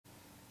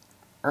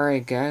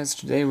Alright guys,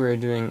 today we're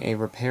doing a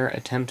repair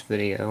attempt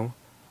video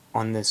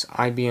on this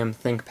IBM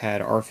ThinkPad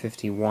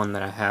R51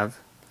 that I have.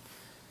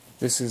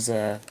 This is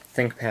a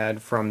ThinkPad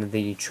from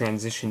the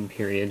transition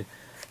period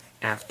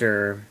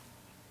after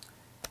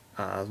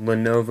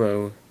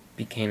Lenovo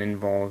became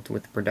involved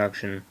with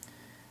production.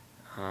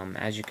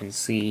 As you can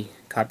see,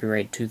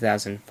 copyright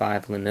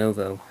 2005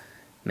 Lenovo,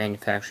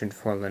 manufactured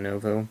for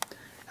Lenovo.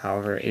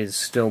 However, it is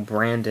still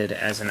branded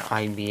as an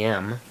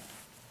IBM.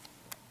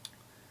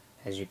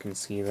 As you can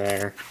see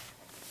there,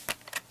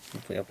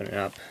 if we open it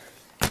up,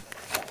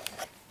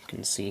 you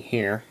can see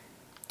here,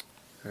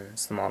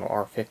 it's the model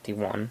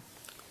R51.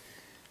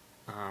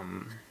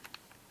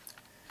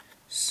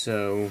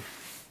 So,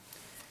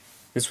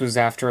 this was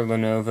after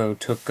Lenovo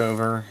took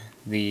over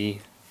the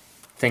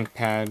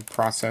ThinkPad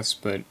process,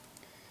 but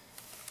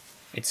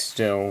it's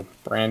still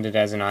branded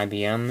as an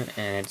IBM,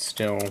 and it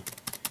still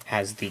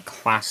has the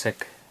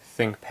classic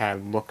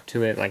ThinkPad look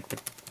to it, like the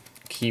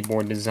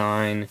keyboard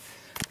design,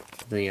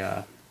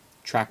 the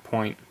track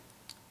point,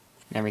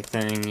 and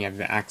everything. You have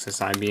the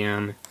Axis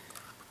IBM,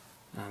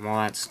 all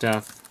that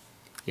stuff.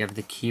 You have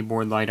the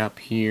keyboard light up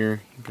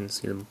here. You can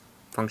see the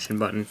function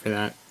button for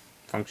that,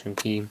 function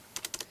key.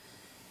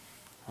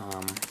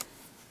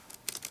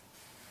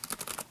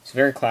 It's a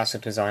very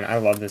classic design. I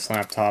love this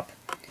laptop.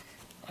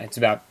 It's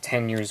about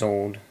 10 years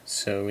old,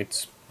 so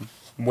it's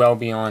well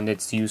beyond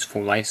its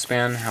useful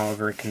lifespan.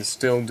 However, it can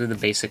still do the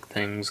basic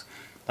things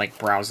like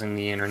browsing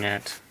the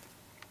internet,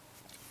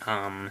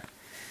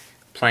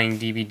 playing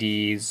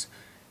DVDs,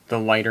 the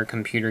lighter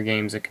computer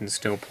games it can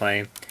still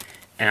play.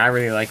 And I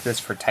really like this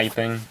for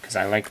typing because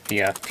I like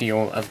the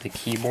feel of the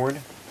keyboard.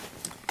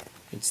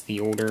 It's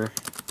the older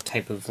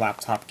type of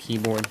laptop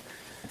keyboard.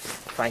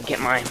 If I get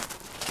my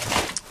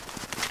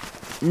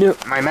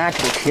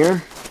MacBook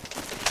here.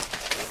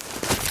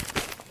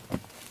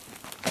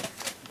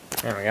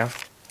 There we go.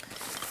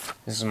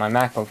 This is my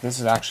MacBook. This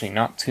is actually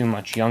not too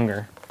much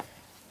younger.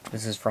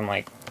 This is from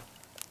like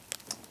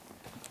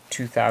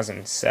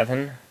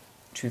 2007,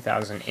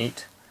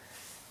 2008.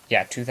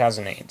 Yeah,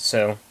 2008.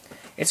 So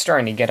it's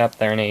starting to get up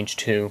there in age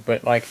too.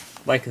 But like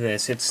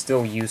this, it's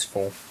still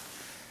useful.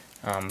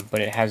 But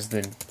it has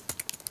the,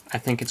 I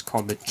think it's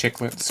called the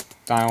chiclet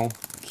style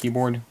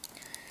keyboard.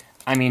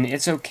 I mean,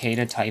 it's okay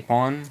to type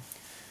on,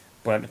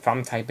 but if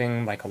I'm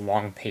typing like a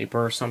long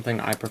paper or something,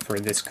 I prefer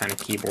this kind of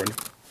keyboard.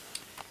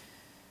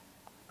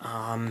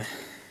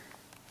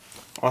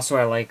 Also,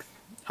 I like,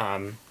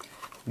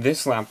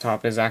 this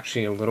laptop is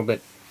actually a little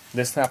bit,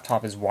 this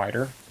laptop is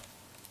wider,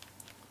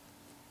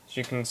 as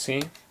you can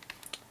see.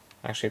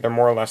 Actually, they're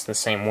more or less the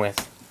same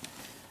width,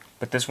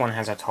 but this one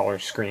has a taller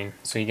screen,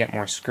 so you get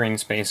more screen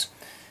space.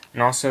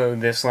 And also,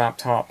 this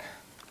laptop,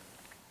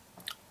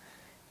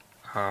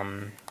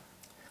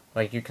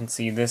 like you can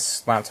see,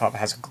 this laptop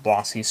has a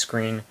glossy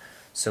screen,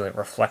 so it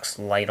reflects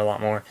light a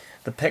lot more.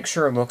 The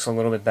picture looks a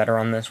little bit better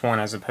on this one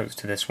as opposed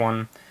to this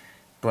one,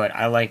 but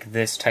I like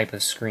this type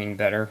of screen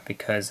better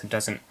because it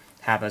doesn't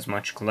have as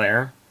much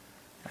glare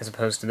as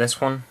opposed to this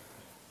one.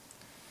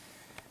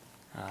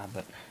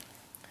 But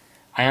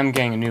I am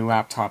getting a new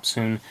laptop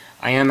soon.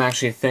 I am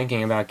actually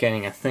thinking about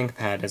getting a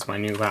ThinkPad as my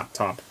new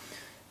laptop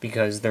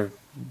because they're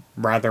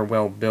rather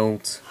well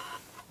built,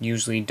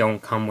 usually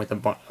don't come with a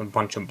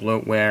bunch of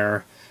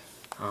bloatware.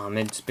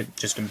 It's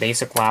just a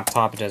basic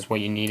laptop. It does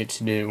what you need it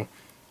to do,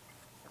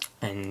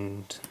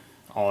 and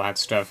all that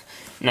stuff.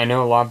 And I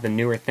know a lot of the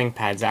newer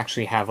ThinkPads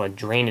actually have a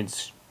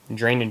drainage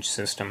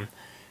system,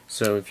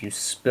 so if you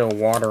spill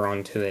water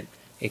onto it,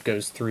 it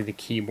goes through the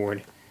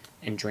keyboard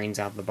and drains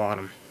out the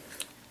bottom,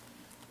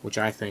 which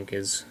I think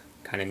is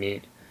kind of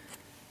neat.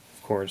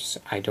 Of course,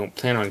 I don't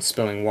plan on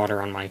spilling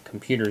water on my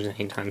computers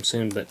anytime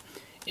soon, but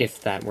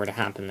if that were to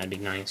happen, that'd be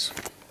nice.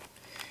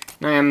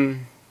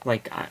 And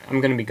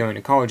I'm going to be going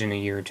to college in a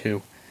year or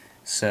two,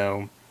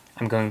 so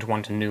I'm going to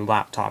want a new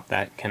laptop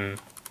that can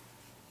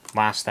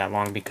last that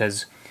long,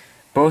 because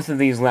both of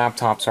these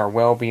laptops are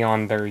well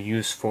beyond their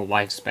useful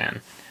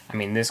lifespan. I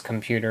mean, this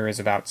computer is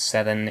about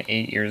 7,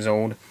 8 years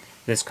old.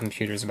 This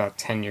computer is about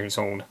 10 years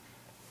old.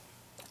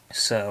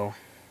 So,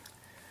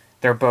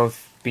 they're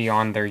both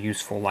beyond their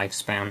useful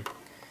lifespan.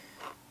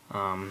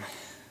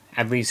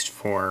 At least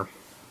for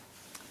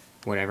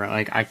whatever.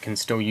 Like, I can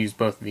still use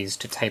both of these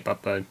to type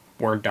up a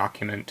Word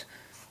document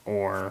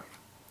or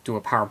do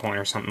a PowerPoint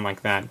or something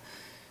like that.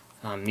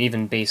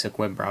 Even basic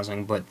web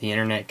browsing, but the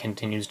internet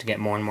continues to get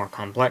more and more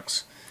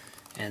complex,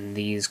 and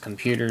these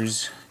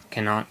computers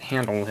cannot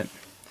handle it.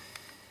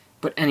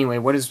 But anyway,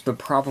 what is the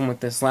problem with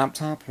this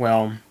laptop?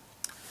 Well,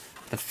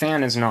 the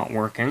fan is not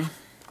working.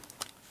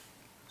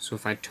 So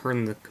if I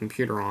turn the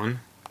computer on,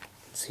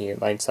 see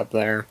it lights up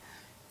there,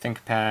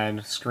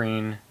 ThinkPad,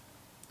 screen,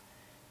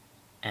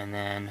 and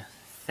then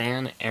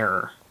fan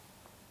error.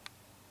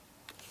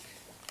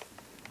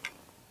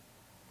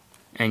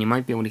 And you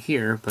might be able to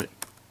hear, but,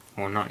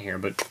 well, not hear,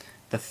 but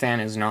the fan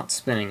is not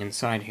spinning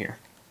inside here.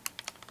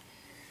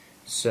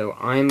 So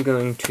I'm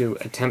going to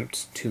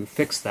attempt to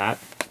fix that.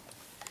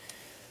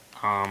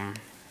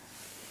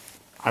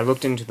 I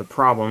looked into the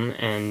problem,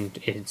 and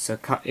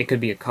it could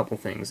be a couple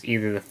things.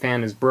 Either the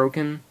fan is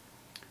broken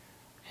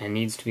and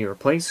needs to be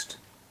replaced,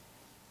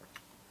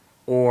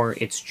 or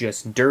it's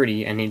just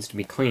dirty and needs to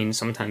be cleaned.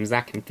 Sometimes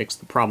that can fix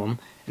the problem,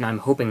 and I'm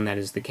hoping that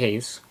is the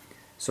case,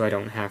 so I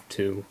don't have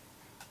to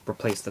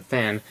replace the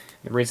fan.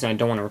 The reason I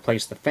don't want to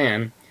replace the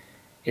fan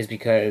is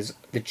because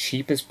the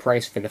cheapest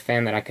price for the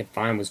fan that I could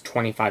find was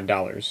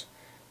 $25,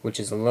 which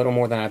is a little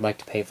more than I'd like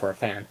to pay for a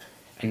fan.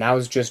 And that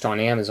was just on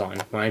Amazon.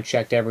 When I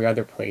checked every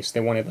other place, they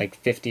wanted like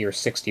 50 or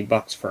 60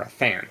 bucks for a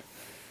fan.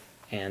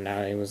 And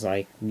I was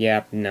like,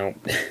 yeah, no,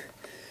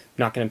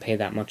 not going to pay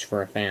that much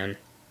for a fan.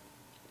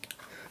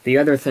 The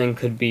other thing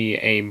could be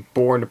a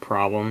board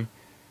problem,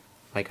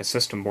 like a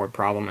system board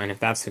problem, and if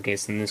that's the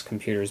case, then this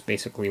computer is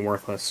basically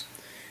worthless.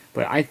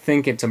 But I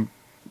think it's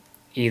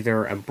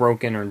either a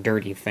broken or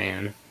dirty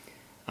fan.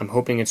 I'm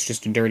hoping it's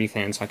just a dirty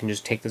fan, so I can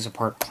just take this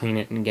apart, clean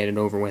it, and get it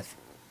over with.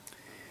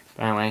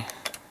 But anyway,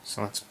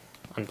 so let's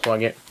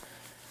unplug it.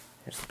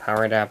 There's the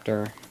power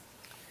adapter,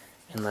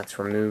 and let's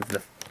remove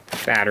the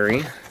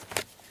battery.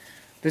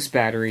 This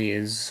battery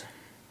is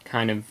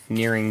kind of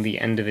nearing the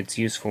end of its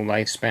useful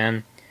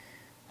lifespan.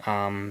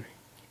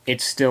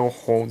 It still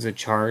holds a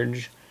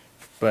charge,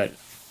 but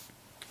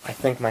I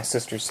think my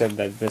sister said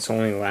that this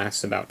only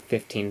lasts about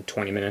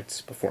 15-20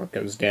 minutes before it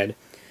goes dead.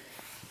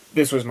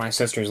 This was my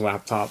sister's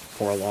laptop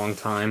for a long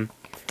time,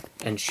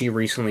 and she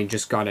recently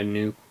just got a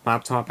new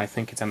laptop. I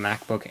think it's a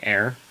MacBook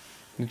Air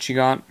that she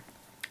got.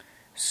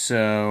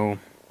 So,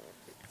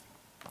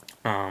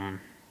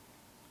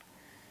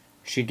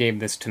 she gave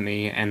this to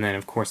me, and then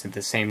of course at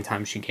the same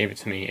time she gave it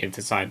to me, it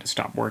decided to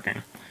stop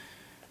working.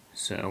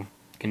 So,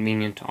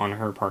 convenient on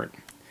her part.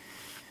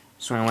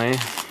 So anyway,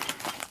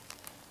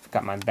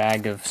 got my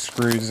bag of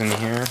screws in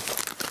here.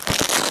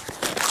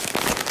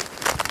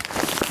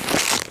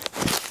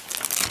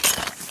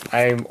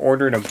 I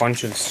ordered a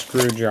bunch of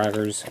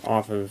screwdrivers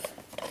off of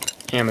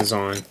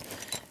Amazon,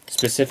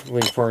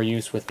 specifically for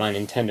use with my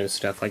Nintendo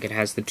stuff. Like, it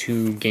has the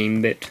 2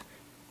 Game-Bit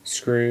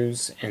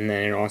screws, and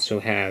then it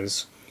also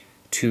has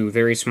 2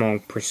 very small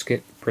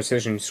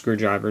precision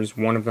screwdrivers.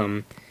 One of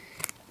them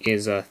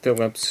is a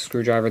Phillips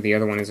screwdriver, the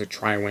other one is a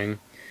Tri-Wing.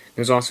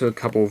 There's also a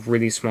couple of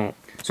really small...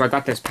 So I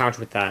got this pouch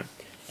with that,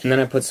 and then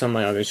I put some of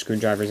my other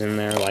screwdrivers in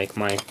there, like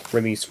my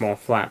really small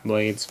flat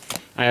blades.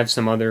 I have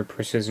some other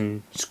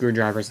precision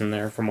screwdrivers in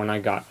there from when I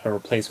got a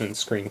replacement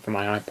screen for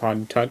my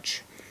iPod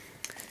Touch.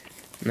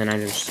 And then I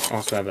just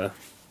also have a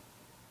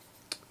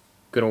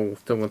good old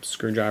Phillips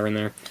screwdriver in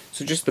there.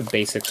 So just the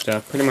basic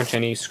stuff, pretty much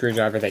any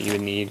screwdriver that you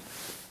would need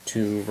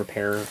to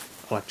repair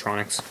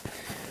electronics.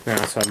 And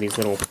I also have these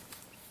little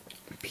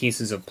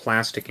pieces of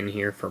plastic in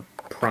here for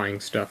prying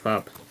stuff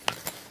up.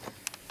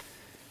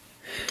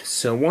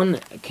 So one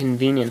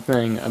convenient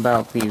thing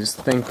about these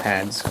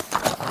ThinkPads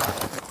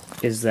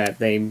is that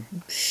they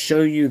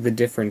show you the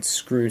different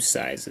screw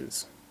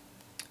sizes.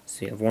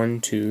 So you have 1,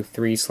 2,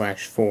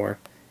 3/4,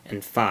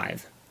 and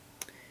 5.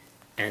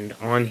 And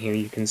on here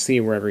you can see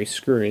where every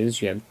screw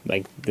is. You have,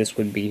 like, this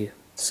would be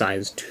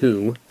size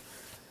 2,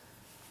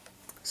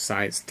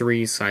 size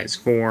 3, size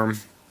 4,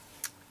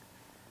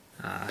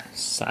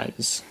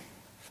 size...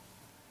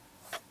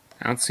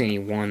 I don't see any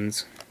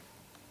 1s.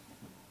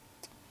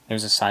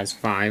 There's a size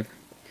 5.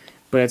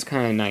 But it's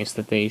kind of nice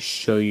that they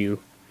show you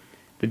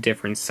the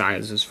different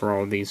sizes for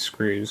all these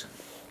screws.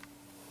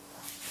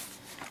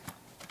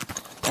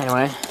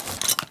 Anyway,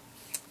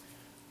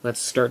 let's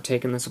start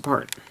taking this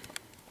apart.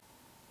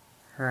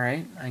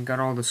 Alright, I got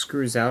all the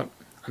screws out.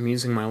 I'm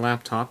using my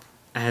laptop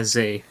as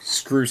a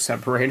screw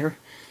separator.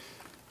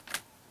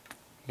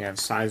 You have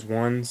size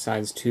 1,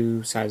 size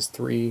 2, size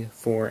 3,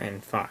 4,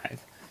 and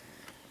 5.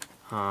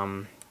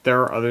 There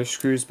are other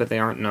screws, but they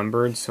aren't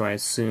numbered, so I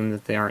assume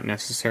that they aren't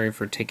necessary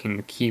for taking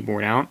the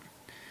keyboard out.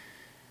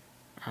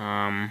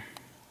 When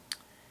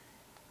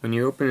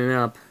you open it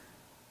up,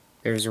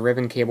 there's a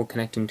ribbon cable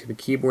connecting to the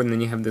keyboard, and then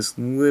you have this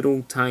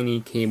little tiny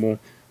cable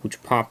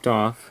which popped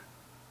off,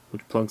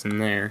 which plugs in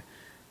there,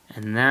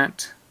 and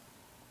that,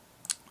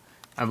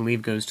 I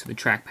believe, goes to the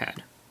trackpad.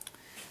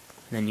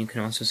 And then you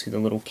can also see the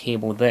little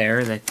cable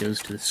there that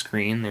goes to the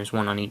screen. There's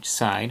one on each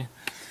side.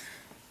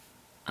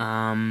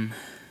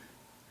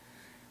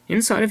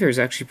 Inside of here is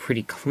actually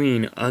pretty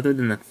clean, other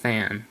than the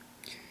fan.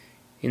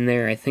 In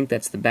there, I think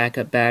that's the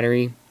backup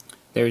battery.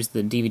 There's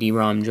the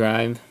DVD-ROM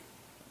drive.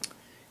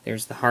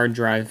 There's the hard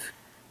drive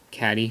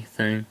caddy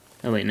thing.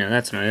 Oh wait, no,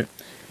 that's not it.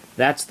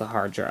 That's the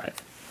hard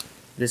drive.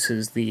 This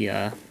is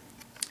the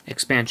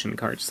expansion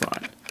card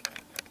slot.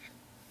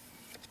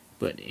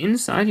 But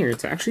inside here,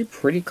 it's actually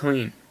pretty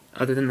clean,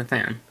 other than the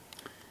fan,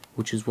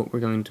 which is what we're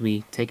going to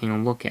be taking a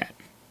look at.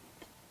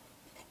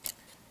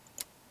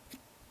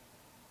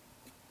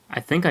 I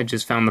think I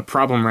just found the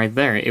problem right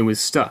there. It was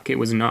stuck. It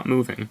was not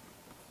moving.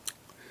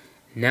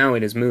 Now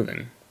it is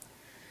moving.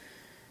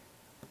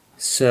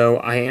 So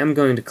I am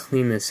going to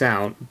clean this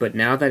out, but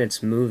now that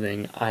it's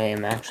moving, I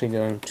am actually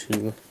going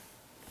to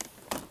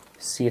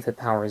see if the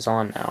power is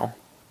on now.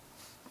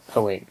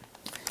 Oh wait.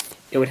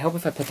 It would help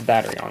if I put the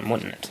battery on,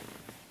 wouldn't it?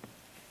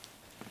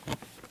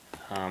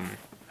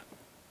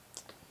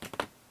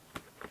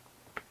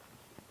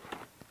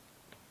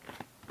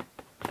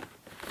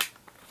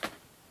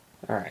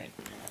 Alright.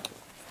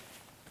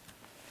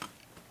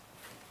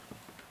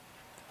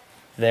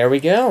 There we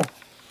go.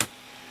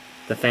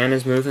 The fan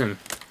is moving.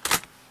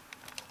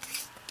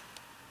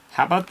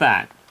 How about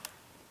that?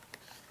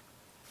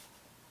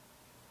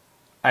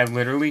 I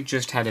literally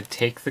just had to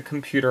take the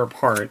computer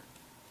apart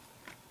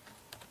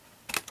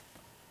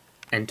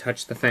and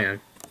touch the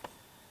fan.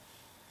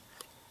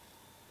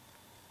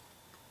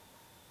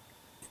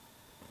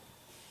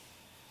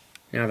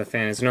 Now the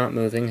fan is not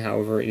moving,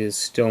 however it is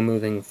still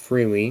moving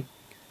freely,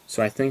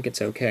 so I think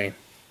it's okay.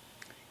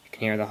 You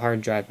can hear the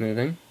hard drive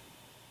moving.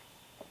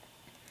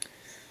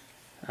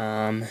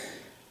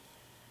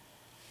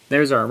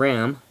 There's our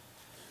RAM.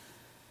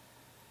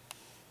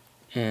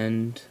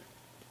 And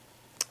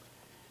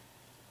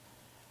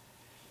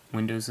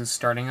Windows is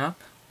starting up.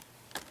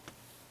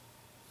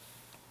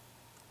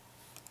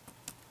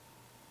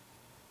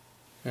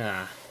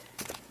 Of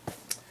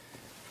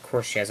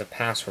course she has a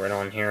password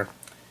on here.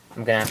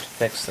 I'm gonna have to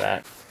fix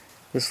that.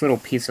 This little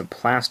piece of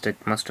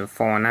plastic must have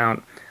fallen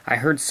out. I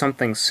heard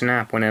something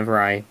snap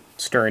whenever I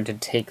started to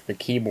take the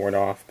keyboard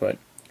off, but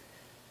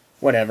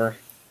whatever.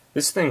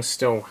 This thing's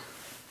still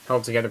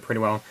held together pretty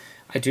well.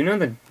 I do know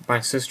that my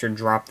sister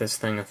dropped this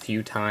thing a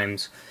few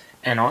times,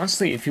 and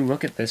honestly, if you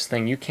look at this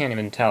thing, you can't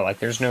even tell. Like,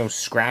 there's no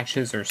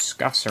scratches or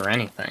scuffs or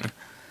anything,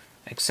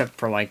 except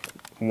for, like,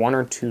 one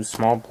or two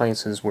small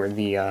places where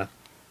the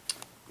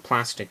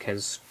plastic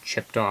has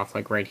chipped off,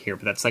 like right here,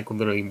 but that's like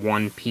literally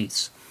one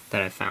piece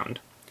that I found.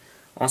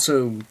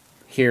 Also,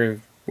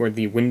 here, where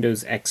the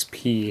Windows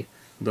XP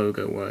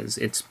logo was,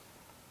 it's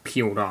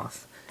peeled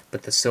off,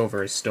 but the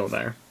silver is still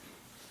there.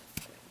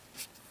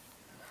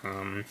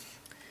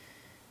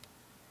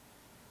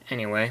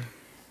 Anyway,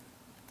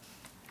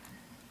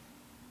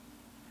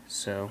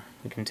 so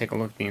we can take a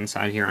look at the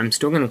inside here. I'm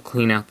still going to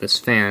clean out this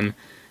fan.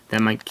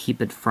 That might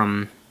keep it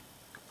from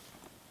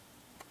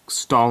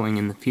stalling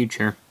in the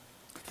future.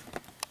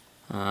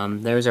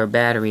 There's our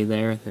battery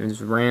there.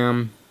 There's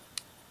RAM.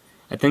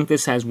 I think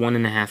this has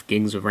 1.5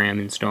 gigs of RAM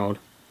installed.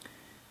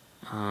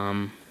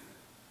 Hard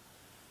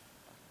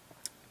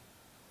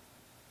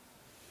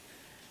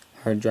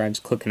drive's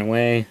clicking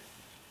away.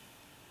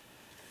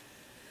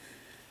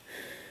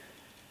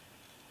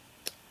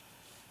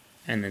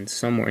 And then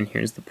somewhere in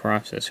here is the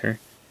processor.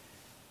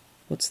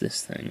 What's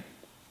this thing?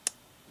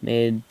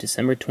 Made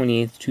December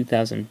 28th,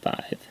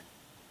 2005.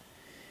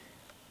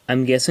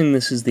 I'm guessing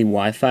this is the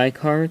Wi-Fi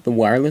card, the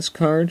wireless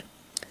card,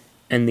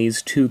 and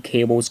these two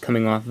cables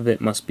coming off of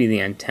it must be the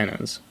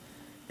antennas.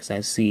 Because I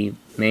see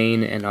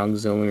main and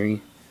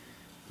auxiliary,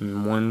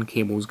 and one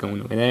cable's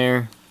going over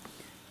there,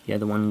 the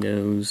other one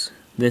goes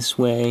this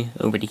way,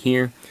 over to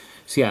here.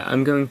 So yeah,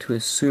 I'm going to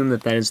assume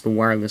that that is the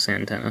wireless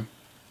antenna.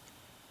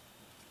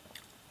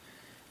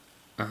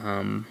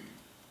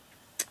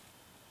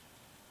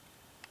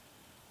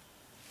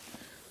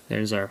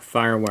 There's our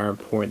FireWire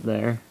port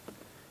there.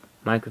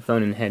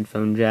 Microphone and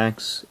headphone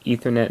jacks,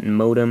 Ethernet and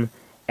modem,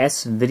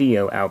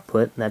 S-video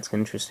output, that's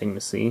interesting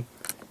to see.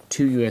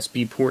 2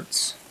 USB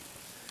ports,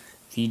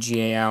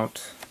 VGA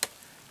out,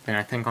 and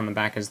I think on the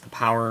back is the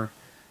power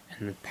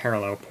and the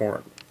parallel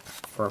port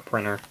for a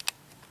printer.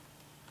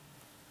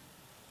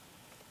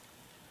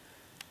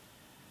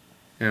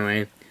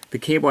 Anyway, the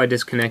cable I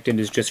disconnected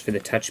is just for the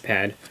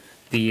touchpad.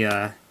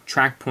 The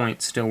track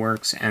point still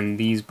works, and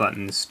these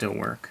buttons still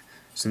work,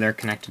 so they're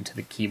connected to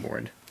the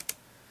keyboard.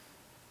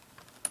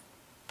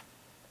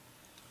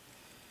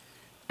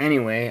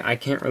 Anyway, I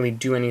can't really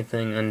do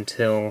anything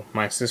until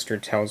my sister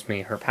tells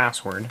me her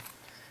password.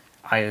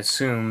 I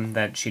assume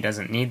that she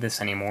doesn't need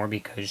this anymore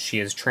because she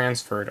has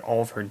transferred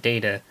all of her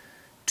data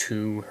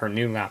to her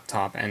new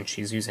laptop and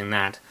she's using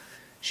that.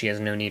 She has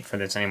no need for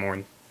this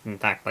anymore. In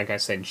fact, like I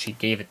said, she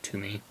gave it to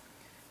me.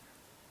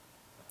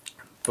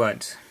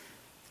 But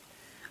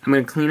I'm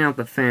going to clean out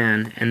the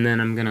fan and then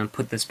I'm going to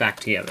put this back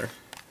together.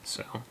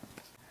 So,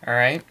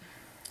 alright,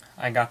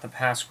 I got the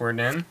password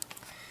in.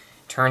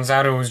 Turns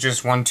out it was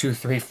just 1, 2,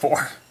 3,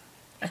 4.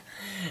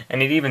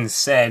 And it even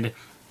said,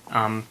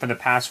 for the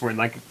password,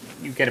 like,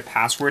 you get a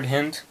password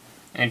hint,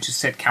 and it just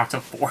said count to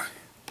 4.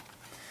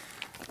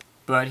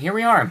 But here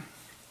we are.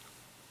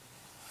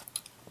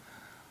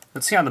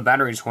 Let's see how the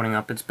battery's holding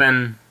up. It's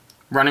been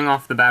running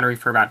off the battery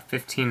for about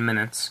 15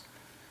 minutes.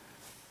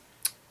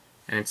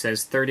 And it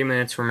says 30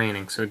 minutes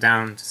remaining, so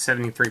down to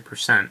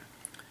 73%.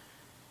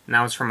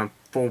 Now it's from a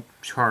full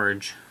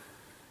charge.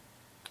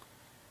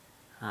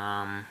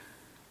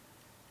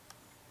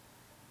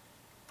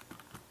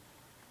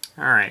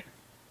 Alright,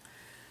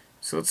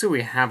 so let's see what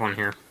we have on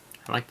here.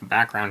 I like the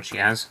background she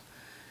has.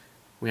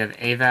 We have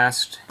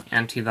Avast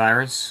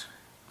antivirus.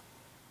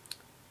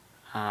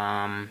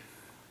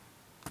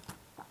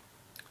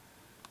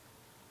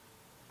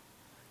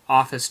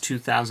 Office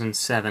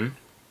 2007.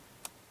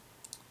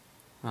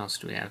 What else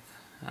do we have?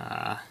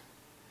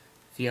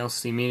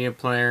 VLC Media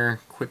Player,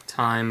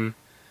 QuickTime,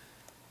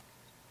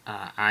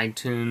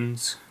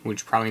 iTunes,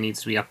 which probably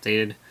needs to be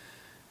updated.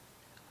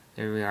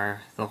 There we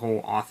are, the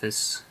whole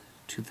Office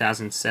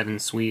 2007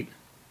 suite.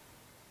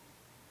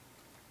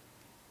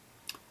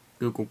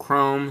 Google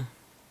Chrome,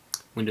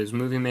 Windows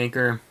Movie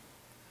Maker,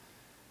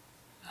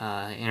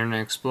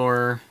 Internet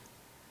Explorer.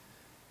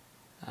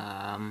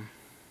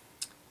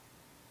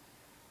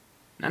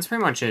 That's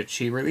pretty much it.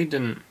 She really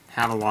didn't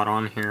have a lot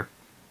on here.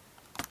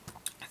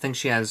 I think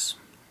she has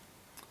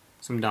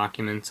some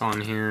documents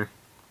on here.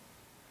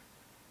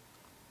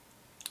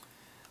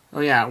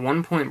 Oh yeah, at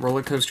one point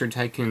Roller Coaster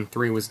Tycoon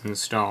 3 was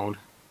installed.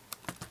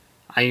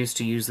 I used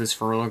to use this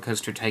for Roller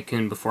Coaster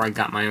Tycoon before I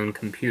got my own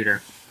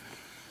computer.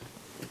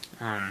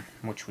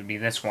 Which would be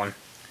this one.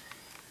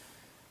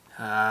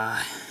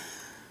 My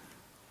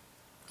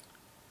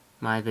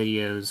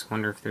videos.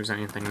 Wonder if there's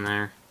anything in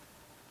there.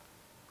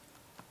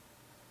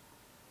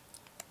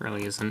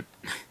 Really isn't.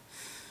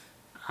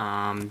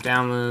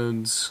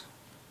 Downloads.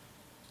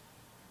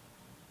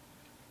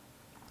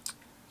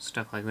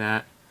 Stuff like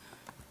that.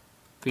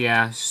 But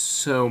yeah,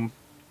 so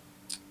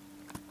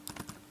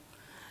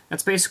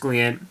that's basically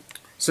it.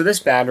 So this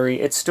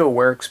battery, it still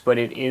works, but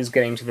it is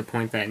getting to the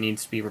point that it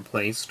needs to be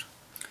replaced.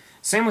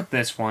 Same with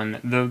this one,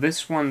 though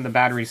this one, the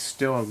battery's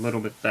still a little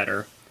bit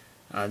better.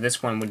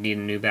 This one would need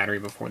a new battery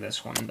before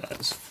this one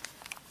does.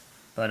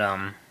 But,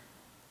 let's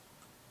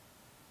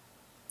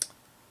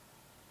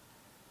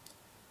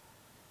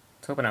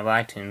open up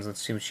iTunes,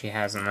 let's see what she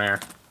has in there.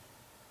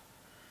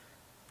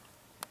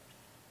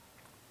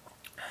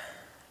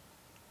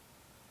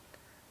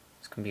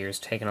 This computer's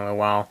taking a little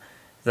while,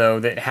 though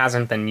it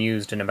hasn't been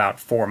used in about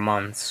 4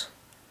 months.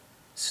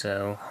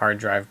 So, hard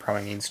drive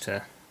probably needs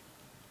to...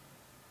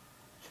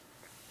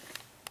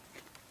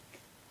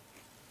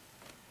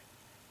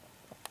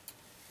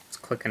 It's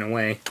clicking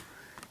away.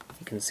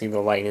 You can see the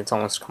light, it's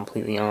almost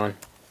completely on.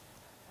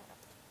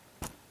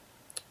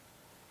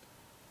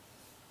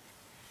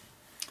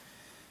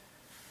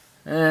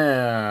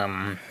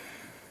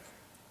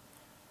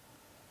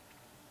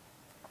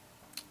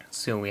 Let's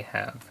see what we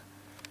have.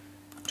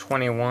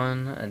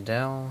 21,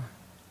 Adele.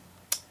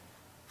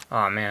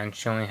 Oh man,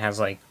 she only has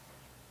like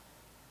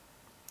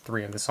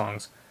 3 of the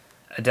songs.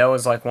 Adele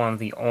is like one of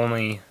the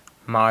only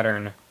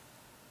modern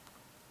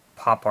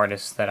pop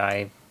artists that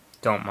I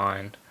don't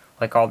mind.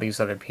 Like all these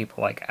other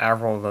people, like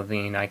Avril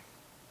Lavigne, I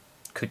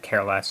could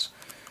care less.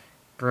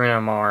 Bruno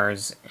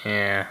Mars,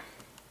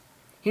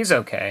 he's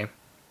okay.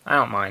 I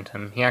don't mind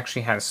him. He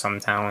actually has some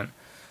talent.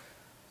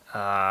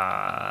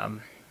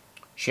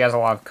 She has a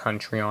lot of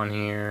country on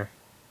here.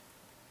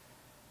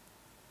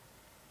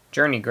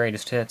 Journey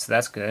Greatest Hits,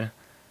 that's good.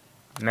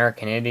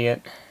 American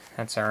Idiot,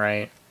 that's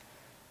alright.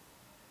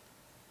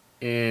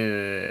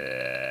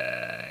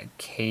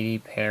 Katy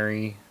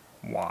Perry,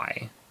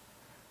 why?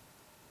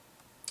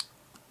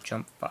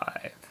 Jump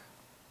 5.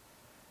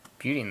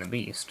 Beauty and the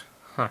Beast,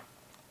 huh.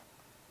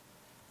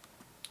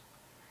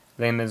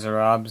 Les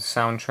Miserables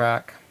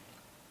soundtrack.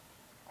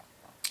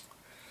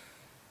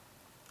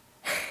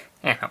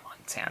 Hannah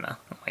Montana,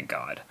 oh my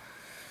god.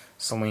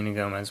 Selena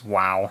Gomez,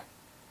 wow.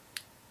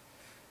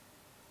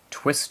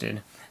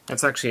 Twisted,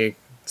 that's actually,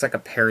 it's like a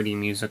parody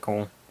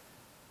musical.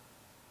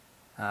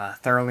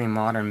 Thoroughly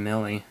Modern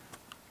Millie.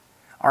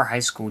 Our high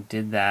school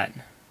did that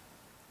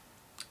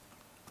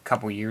a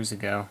couple years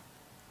ago.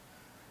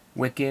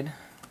 Wicked,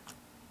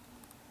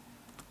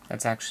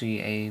 that's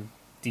actually a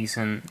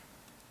decent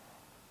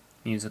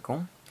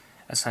musical.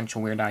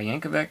 Essential Weird Al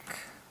Yankovic.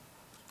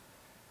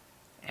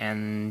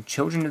 And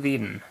Children of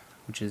Eden,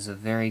 which is a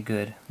very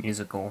good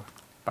musical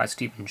by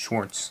Stephen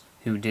Schwartz,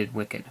 who did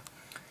Wicked.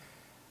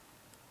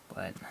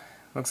 But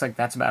looks like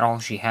that's about all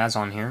she has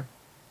on here.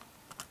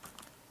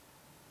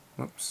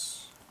 Whoops.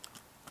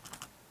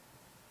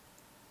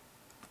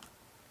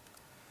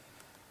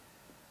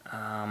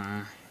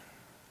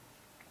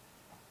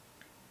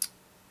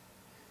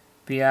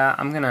 But yeah,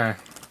 I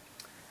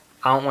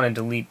don't want to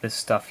delete this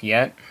stuff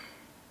yet.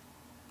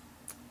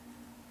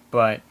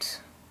 But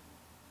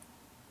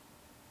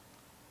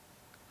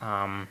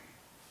I'm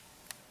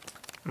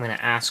going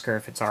to ask her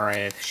if it's alright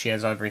if she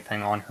has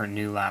everything on her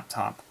new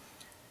laptop.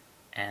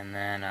 And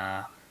then,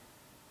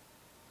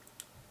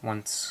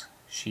 once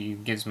she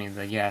gives me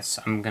the yes,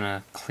 I'm going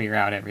to clear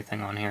out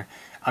everything on here.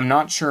 I'm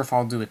not sure if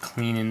I'll do a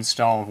clean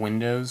install of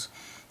Windows,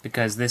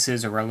 because this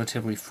is a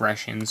relatively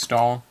fresh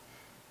install.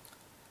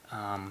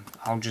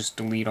 I'll just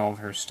delete all of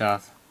her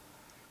stuff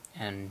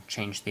and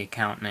change the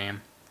account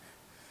name,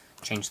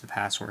 change the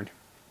password.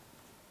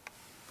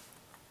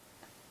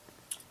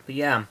 But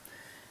yeah,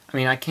 I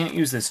mean, I can't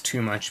use this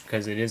too much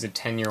because it is a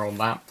 10-year-old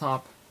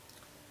laptop,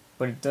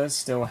 but it does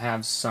still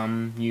have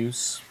some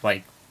use.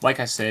 Like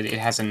I said, it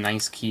has a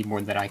nice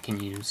keyboard that I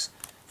can use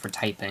for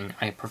typing.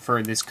 I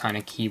prefer this kind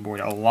of keyboard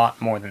a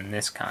lot more than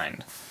this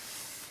kind.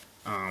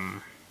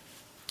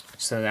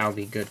 So that'll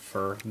be good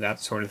for that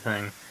sort of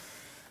thing.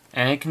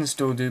 And it can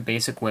still do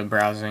basic web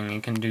browsing,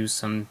 it can do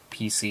some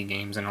PC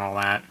games and all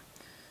that.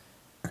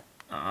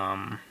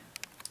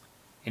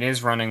 It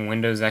is running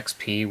Windows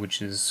XP,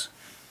 which is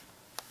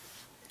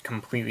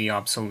completely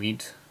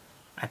obsolete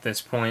at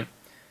this point.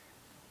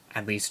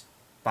 At least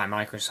by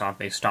Microsoft,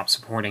 they stopped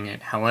supporting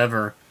it.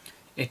 However,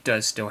 it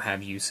does still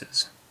have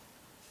uses.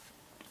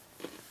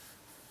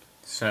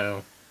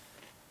 So,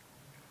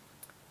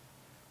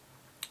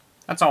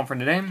 that's all for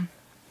today. I'm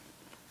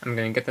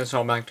going to get this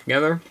all back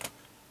together,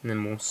 and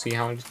then we'll see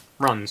how it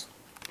runs.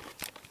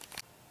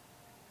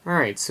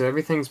 Alright, so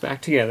everything's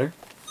back together.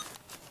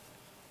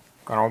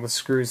 Got all the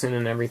screws in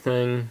and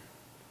everything.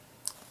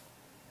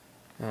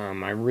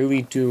 I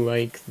really do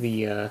like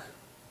the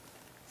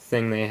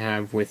thing they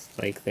have with,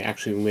 like, they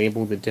actually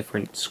label the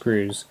different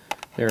screws.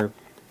 Let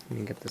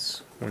me get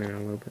this one in a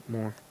little bit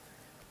more.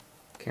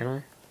 Can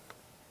I?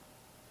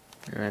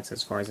 And that's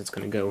as far as it's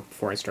going to go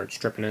before I start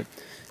stripping it.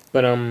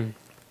 But,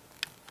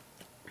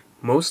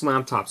 most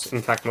laptops,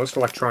 in fact, most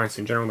electronics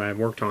in general that I've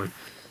worked on,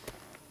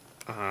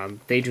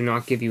 they do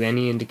not give you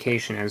any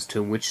indication as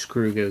to which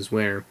screw goes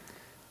where.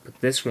 But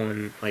this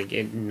one, like,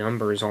 it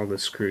numbers all the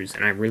screws,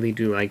 and I really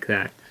do like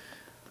that.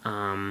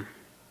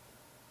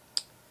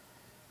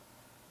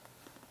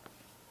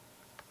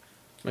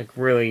 Like,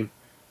 really,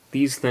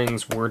 these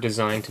things were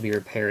designed to be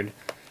repaired.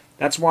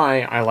 That's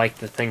why I like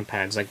the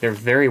ThinkPads. Like, they're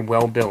very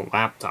well-built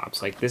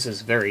laptops. Like, this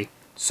is very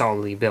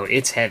solidly built.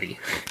 It's heavy.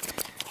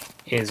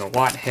 It is a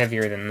lot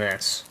heavier than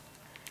this.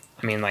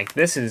 I mean, like,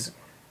 this is...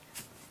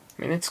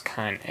 I mean, it's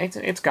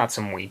got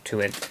some weight to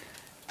it.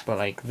 But,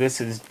 like,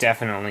 this is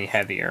definitely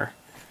heavier.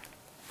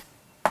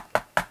 A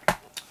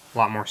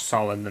lot more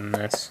solid than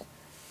this.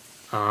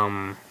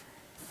 And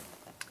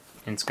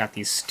it's got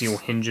these steel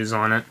hinges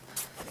on it.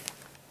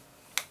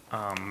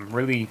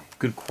 Really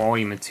good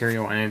quality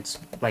material, and it's,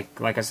 like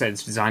I said,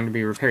 it's designed to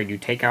be repaired. You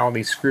take out all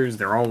these screws,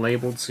 they're all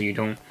labeled so you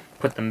don't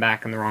put them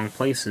back in the wrong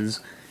places,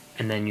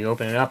 and then you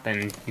open it up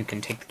and you can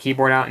take the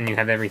keyboard out and you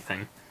have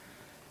everything.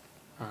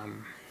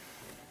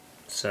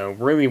 So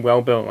really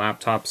well-built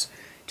laptops.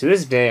 To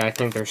this day, I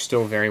think they're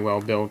still very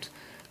well-built,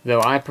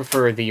 though I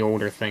prefer the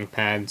older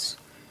ThinkPads.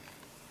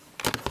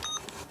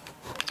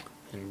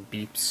 And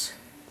beeps.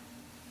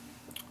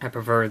 I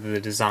prefer the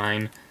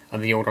design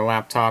of the older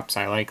laptops.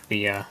 I like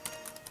the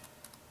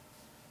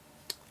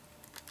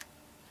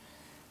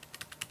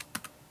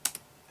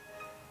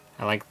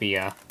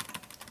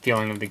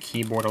feeling of the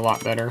keyboard a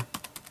lot better.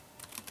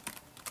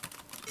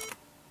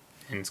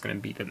 And it's gonna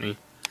beep at me. It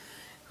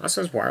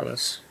also says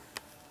wireless.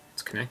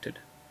 It's connected.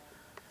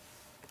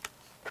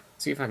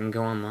 Let's see if I can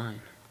go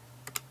online.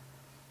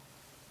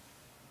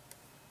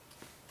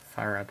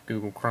 Fire up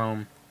Google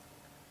Chrome.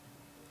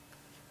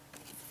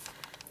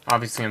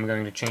 Obviously, I'm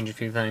going to change a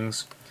few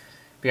things.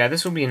 But yeah,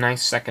 this will be a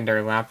nice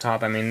secondary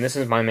laptop. I mean, this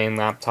is my main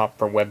laptop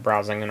for web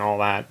browsing and all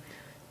that.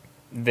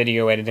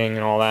 Video editing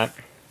and all that.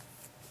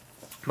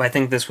 But I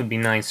think this would be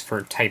nice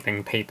for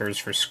typing papers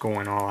for school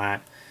and all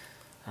that.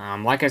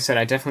 Like I said,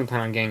 I definitely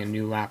plan on getting a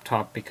new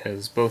laptop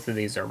because both of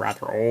these are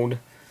rather old.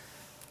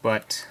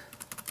 But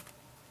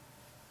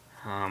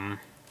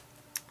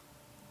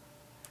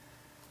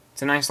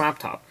it's a nice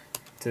laptop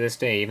to this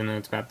day, even though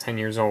it's about 10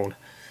 years old.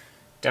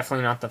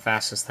 Definitely not the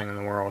fastest thing in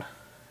the world.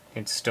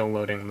 It's still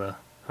loading the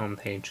home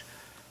page.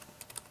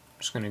 I'm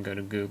just going to go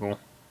to Google.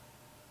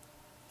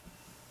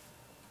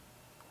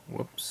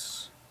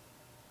 Whoops.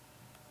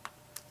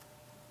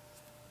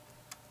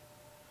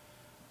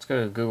 Let's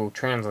go to Google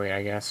Translate,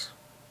 I guess.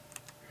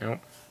 Nope.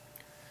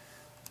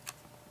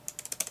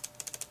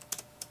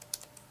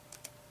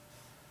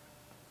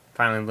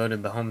 Finally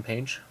loaded the home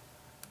page.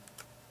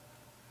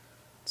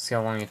 Let's see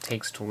how long it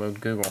takes to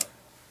load Google.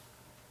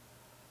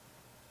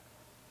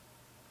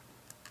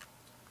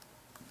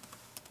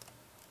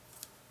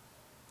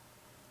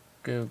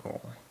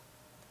 Google.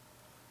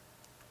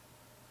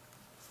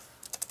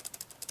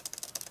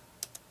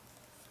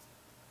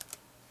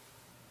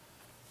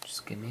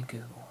 Just give me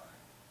Google.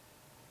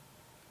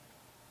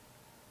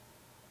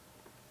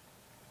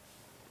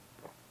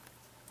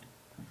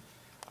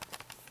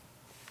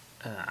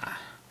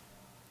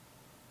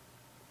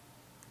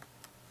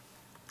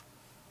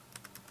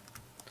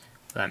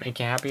 Will that make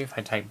you happy if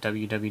I type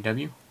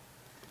www?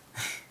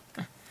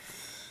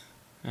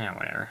 Yeah,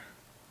 whatever.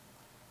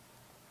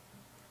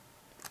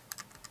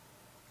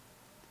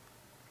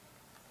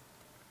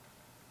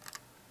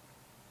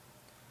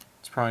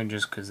 It's probably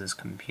just because this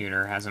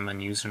computer hasn't been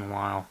used in a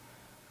while.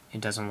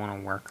 It doesn't want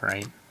to work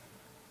right.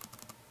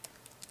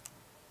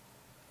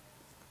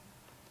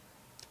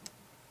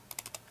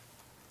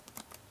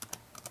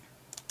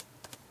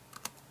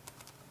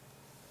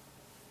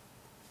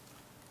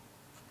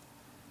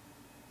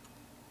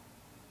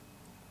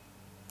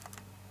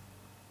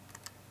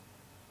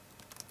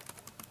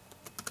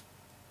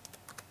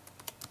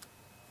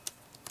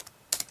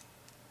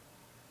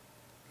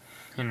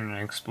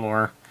 Internet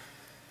Explorer.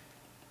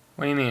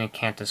 What do you mean it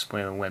can't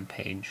display the web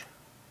page?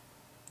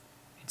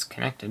 It's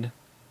connected.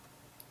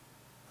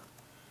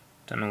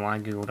 Don't know why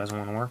Google doesn't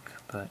want to work,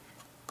 but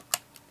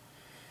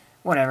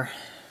whatever.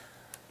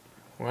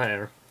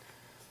 Whatever.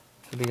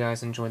 Hope you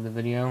guys enjoyed the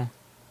video.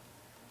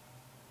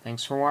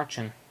 Thanks for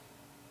watching.